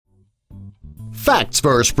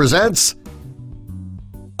Factsverse presents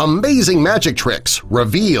Amazing Magic Tricks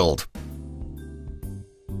Revealed.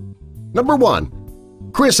 Number 1.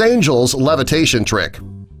 Criss Angel's Levitation Trick.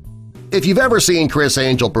 If you've ever seen Criss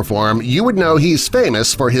Angel perform, you would know he's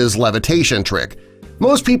famous for his levitation trick.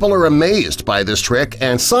 Most people are amazed by this trick,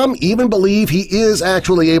 and some even believe he is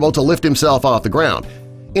actually able to lift himself off the ground.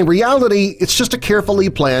 In reality, it's just a carefully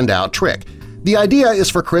planned-out trick. The idea is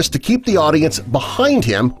for Criss to keep the audience behind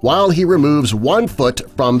him while he removes one foot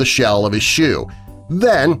from the shell of his shoe.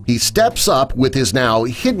 Then he steps up with his now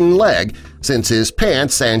hidden leg since his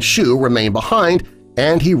pants and shoe remain behind,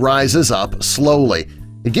 and he rises up slowly.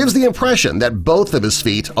 It gives the impression that both of his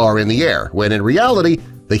feet are in the air, when in reality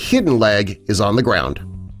the hidden leg is on the ground.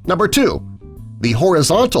 Number 2. The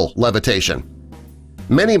Horizontal Levitation.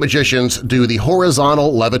 Many magicians do the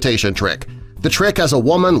horizontal levitation trick. The trick has a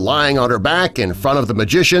woman lying on her back in front of the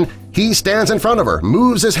magician. He stands in front of her,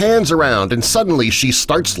 moves his hands around, and suddenly she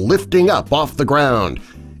starts lifting up off the ground.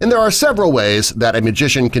 And there are several ways that a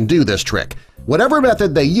magician can do this trick. Whatever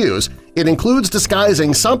method they use, it includes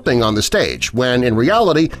disguising something on the stage, when in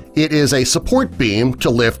reality it is a support beam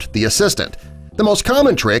to lift the assistant. The most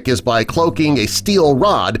common trick is by cloaking a steel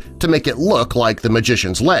rod to make it look like the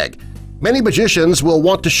magician's leg. Many magicians will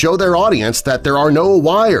want to show their audience that there are no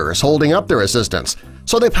wires holding up their assistants,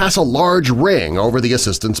 so they pass a large ring over the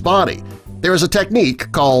assistant's body. There is a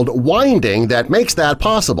technique called winding that makes that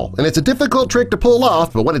possible, and it's a difficult trick to pull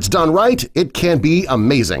off, but when it's done right, it can be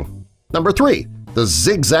amazing. Number 3. The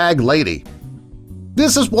Zigzag Lady.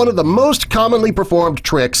 This is one of the most commonly performed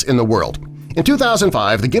tricks in the world. In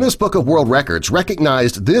 2005, the Guinness Book of World Records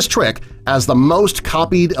recognized this trick as the most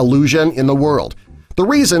copied illusion in the world. The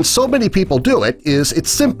reason so many people do it is it's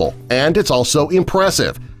simple and it's also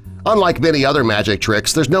impressive. Unlike many other magic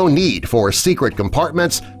tricks, there's no need for secret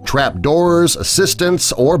compartments, trap doors,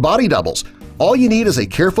 assistants, or body doubles. All you need is a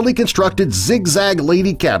carefully constructed Zigzag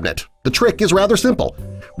Lady cabinet. The trick is rather simple.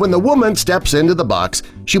 When the woman steps into the box,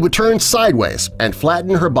 she would turn sideways and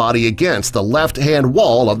flatten her body against the left-hand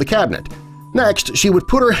wall of the cabinet. Next, she would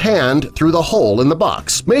put her hand through the hole in the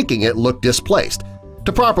box, making it look displaced.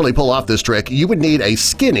 To properly pull off this trick, you would need a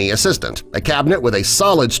skinny assistant, a cabinet with a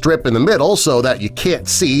solid strip in the middle so that you can't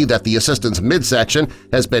see that the assistant's midsection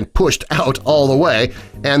has been pushed out all the way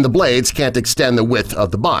and the blades can't extend the width of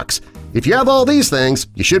the box. If you have all these things,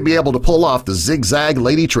 you should be able to pull off the Zigzag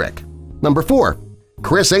Lady trick. Number 4.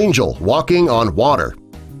 Criss Angel Walking on Water.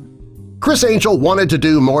 Criss Angel wanted to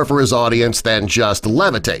do more for his audience than just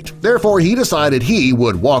levitate. Therefore, he decided he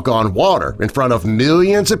would walk on water in front of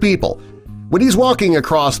millions of people. When he's walking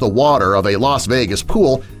across the water of a Las Vegas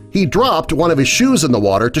pool, he dropped one of his shoes in the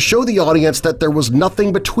water to show the audience that there was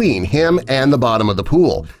nothing between him and the bottom of the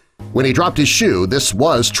pool. When he dropped his shoe, this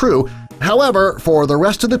was true. However, for the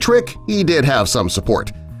rest of the trick, he did have some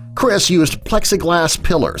support. Criss used plexiglass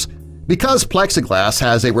pillars. Because plexiglass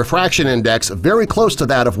has a refraction index very close to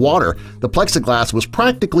that of water, the plexiglass was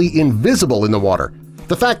practically invisible in the water.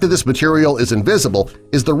 The fact that this material is invisible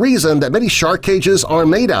is the reason that many shark cages are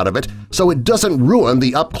made out of it, so it doesn't ruin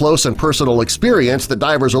the up-close and personal experience that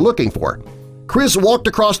divers are looking for. Criss walked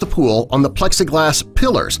across the pool on the plexiglass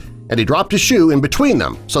pillars, and he dropped his shoe in between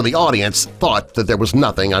them, so the audience thought that there was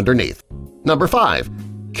nothing underneath. Number 5.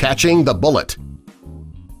 Catching the Bullet.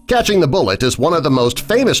 Catching the bullet is one of the most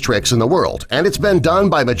famous tricks in the world, and it's been done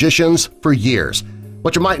by magicians for years.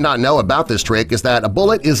 What you might not know about this trick is that a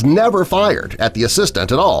bullet is never fired at the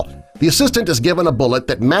assistant at all. The assistant is given a bullet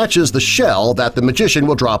that matches the shell that the magician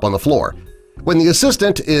will drop on the floor. When the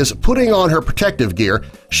assistant is putting on her protective gear,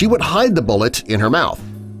 she would hide the bullet in her mouth.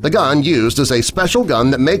 The gun used is a special gun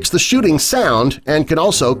that makes the shooting sound and can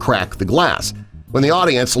also crack the glass. When the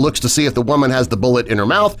audience looks to see if the woman has the bullet in her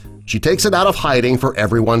mouth, she takes it out of hiding for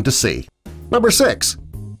everyone to see. Number 6.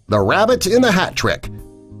 The Rabbit in the Hat Trick.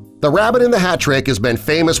 The Rabbit in the Hat trick has been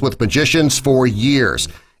famous with magicians for years.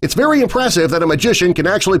 It's very impressive that a magician can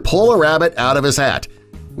actually pull a rabbit out of his hat.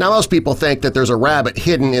 Now, most people think that there's a rabbit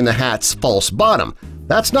hidden in the hat's false bottom.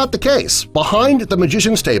 That's not the case. Behind the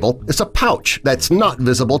magician's table is a pouch that's not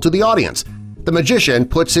visible to the audience. The magician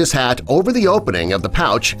puts his hat over the opening of the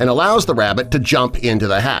pouch and allows the rabbit to jump into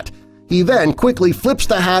the hat. He then quickly flips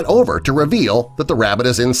the hat over to reveal that the rabbit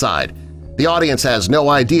is inside. The audience has no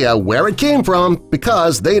idea where it came from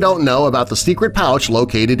because they don't know about the secret pouch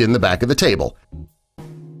located in the back of the table.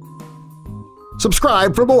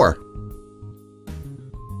 Subscribe for more!